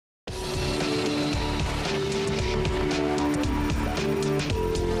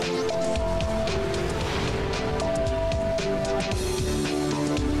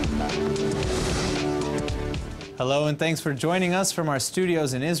and thanks for joining us from our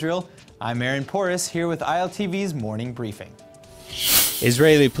studios in Israel. I'm Aaron Porras, here with ILTV's Morning Briefing.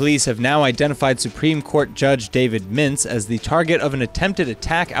 Israeli police have now identified Supreme Court Judge David Mintz as the target of an attempted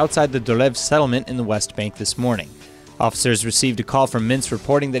attack outside the Dolev settlement in the West Bank this morning. Officers received a call from Mintz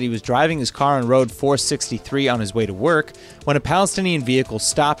reporting that he was driving his car on Road 463 on his way to work when a Palestinian vehicle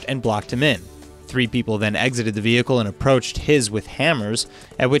stopped and blocked him in. 3 people then exited the vehicle and approached his with hammers,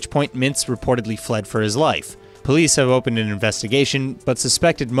 at which point Mintz reportedly fled for his life. Police have opened an investigation, but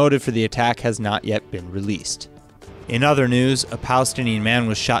suspected motive for the attack has not yet been released. In other news, a Palestinian man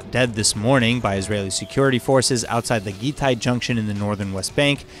was shot dead this morning by Israeli security forces outside the Gitai junction in the northern West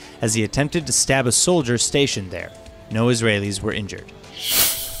Bank as he attempted to stab a soldier stationed there. No Israelis were injured.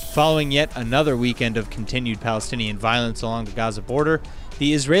 Following yet another weekend of continued Palestinian violence along the Gaza border,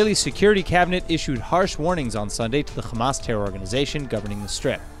 the Israeli Security Cabinet issued harsh warnings on Sunday to the Hamas terror organization governing the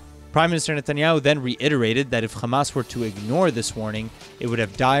Strip. Prime Minister Netanyahu then reiterated that if Hamas were to ignore this warning, it would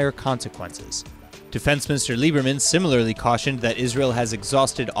have dire consequences. Defense Minister Lieberman similarly cautioned that Israel has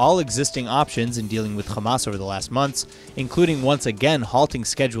exhausted all existing options in dealing with Hamas over the last months, including once again halting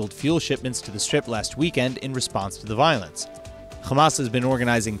scheduled fuel shipments to the Strip last weekend in response to the violence. Hamas has been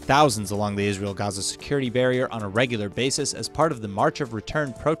organizing thousands along the Israel-Gaza security barrier on a regular basis as part of the March of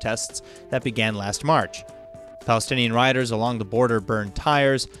Return protests that began last March. Palestinian rioters along the border burned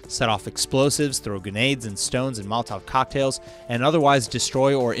tires, set off explosives, throw grenades and stones and Molotov cocktails, and otherwise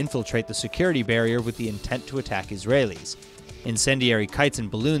destroy or infiltrate the security barrier with the intent to attack Israelis. Incendiary kites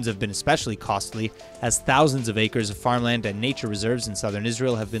and balloons have been especially costly, as thousands of acres of farmland and nature reserves in southern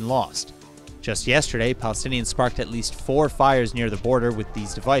Israel have been lost. Just yesterday, Palestinians sparked at least 4 fires near the border with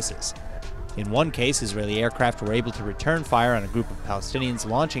these devices. In one case, Israeli aircraft were able to return fire on a group of Palestinians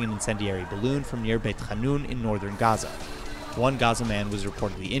launching an incendiary balloon from near Beit Hanun in northern Gaza. 1 Gaza man was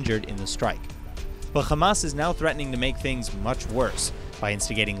reportedly injured in the strike. But Hamas is now threatening to make things much worse by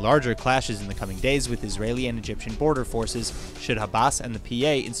instigating larger clashes in the coming days with Israeli and Egyptian border forces should Abbas and the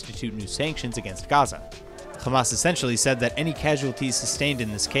PA institute new sanctions against Gaza. Hamas essentially said that any casualties sustained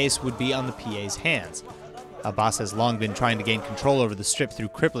in this case would be on the PA's hands. Abbas has long been trying to gain control over the Strip through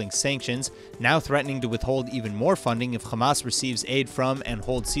crippling sanctions, now threatening to withhold even more funding if Hamas receives aid from and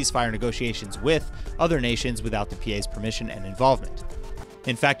holds ceasefire negotiations with other nations without the PA's permission and involvement.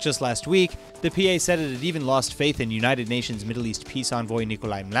 In fact, just last week, the PA said it had even lost faith in United Nations Middle East peace envoy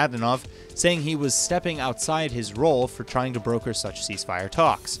Nikolai Mladenov, saying he was stepping outside his role for trying to broker such ceasefire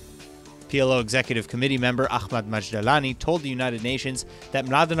talks. PLO Executive Committee member Ahmad Majdalani told the United Nations that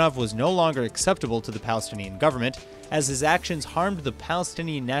Mladenov was no longer acceptable to the Palestinian government, as his actions harmed the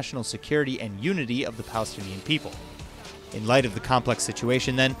Palestinian national security and unity of the Palestinian people. In light of the complex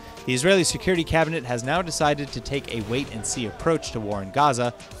situation, then, the Israeli Security Cabinet has now decided to take a wait-and-see approach to war in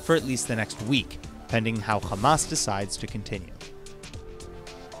Gaza for at least the next week, pending how Hamas decides to continue.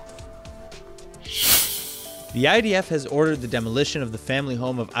 The IDF has ordered the demolition of the family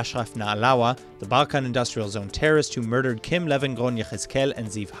home of Ashraf Naalawa, the BARKAN industrial zone terrorist who murdered Kim Levengron Yechezkel and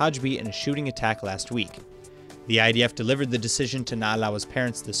Ziv Hajbi in a shooting attack last week. The IDF delivered the decision to Naalawa's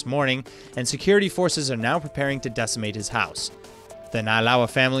parents this morning, and security forces are now preparing to decimate his house. The Naalawa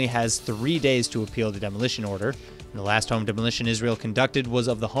family has 3 days to appeal the demolition order. The last home demolition Israel conducted was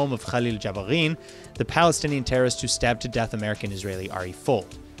of the home of Khalil Jabarin, the Palestinian terrorist who stabbed to death American-Israeli Ari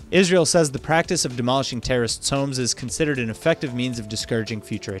Fold. Israel says the practice of demolishing terrorists' homes is considered an effective means of discouraging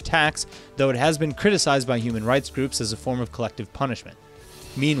future attacks, though it has been criticized by human rights groups as a form of collective punishment.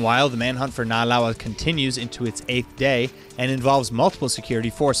 Meanwhile, the manhunt for Naalawa continues into its 8th day and involves multiple security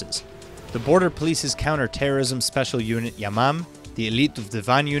forces. The Border Police's Counter-Terrorism Special Unit Yamam, the Elite of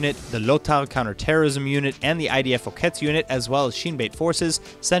Divan Unit, the Lotar Counter-Terrorism Unit, and the IDF Oketz Unit, as well as Shin Bet Forces,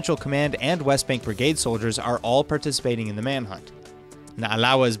 Central Command, and West Bank Brigade soldiers are all participating in the manhunt.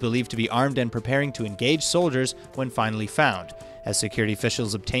 Naalawa is believed to be armed and preparing to engage soldiers when finally found, as security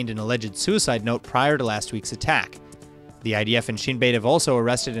officials obtained an alleged suicide note prior to last week's attack. The IDF and Shin Bet have also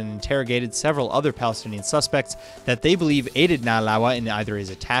arrested and interrogated several other Palestinian suspects that they believe aided Naalawa in either his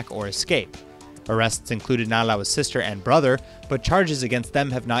attack or escape. Arrests included Naalawa's sister and brother, but charges against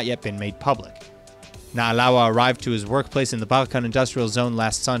them have not yet been made public. Naalawa arrived to his workplace in the BARKAN industrial zone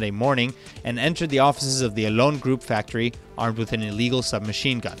last Sunday morning and entered the offices of the Alon Group factory armed with an illegal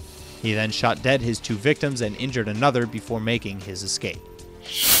submachine gun. He then shot dead his 2 victims and injured another before making his escape.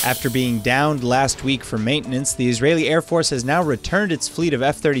 After being downed last week for maintenance, the Israeli Air Force has now returned its fleet of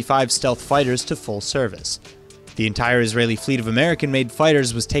F-35 stealth fighters to full service. The entire Israeli fleet of American-made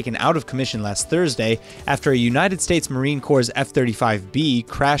fighters was taken out of commission last Thursday after a United States Marine Corps F-35B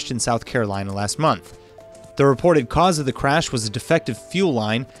crashed in South Carolina last month. The reported cause of the crash was a defective fuel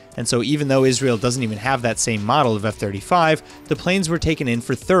line, and so even though Israel doesn't even have that same model of F-35, the planes were taken in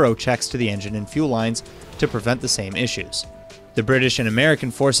for thorough checks to the engine and fuel lines to prevent the same issues. The British and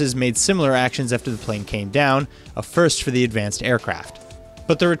American forces made similar actions after the plane came down, a first for the advanced aircraft.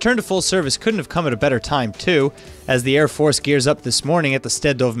 But the return to full service couldn't have come at a better time too, as the Air Force gears up this morning at the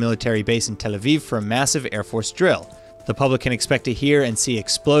Stedov military base in Tel Aviv for a massive Air Force drill. The public can expect to hear and see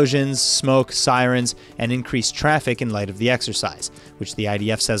explosions, smoke, sirens, and increased traffic in light of the exercise, which the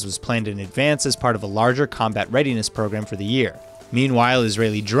IDF says was planned in advance as part of a larger combat readiness program for the year. Meanwhile,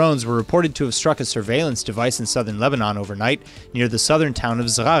 Israeli drones were reported to have struck a surveillance device in southern Lebanon overnight near the southern town of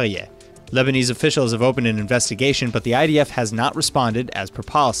Zrarieh. Lebanese officials have opened an investigation, but the IDF has not responded as per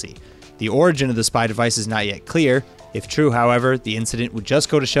policy. The origin of the spy device is not yet clear. If true, however, the incident would just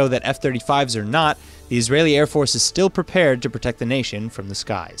go to show that F-35s or not, the Israeli Air Force is still prepared to protect the nation from the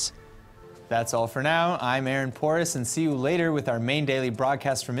skies. That's all for now. I'm Aaron Porras, and see you later with our main daily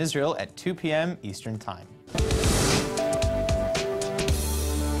broadcast from Israel at 2 p.m. Eastern Time.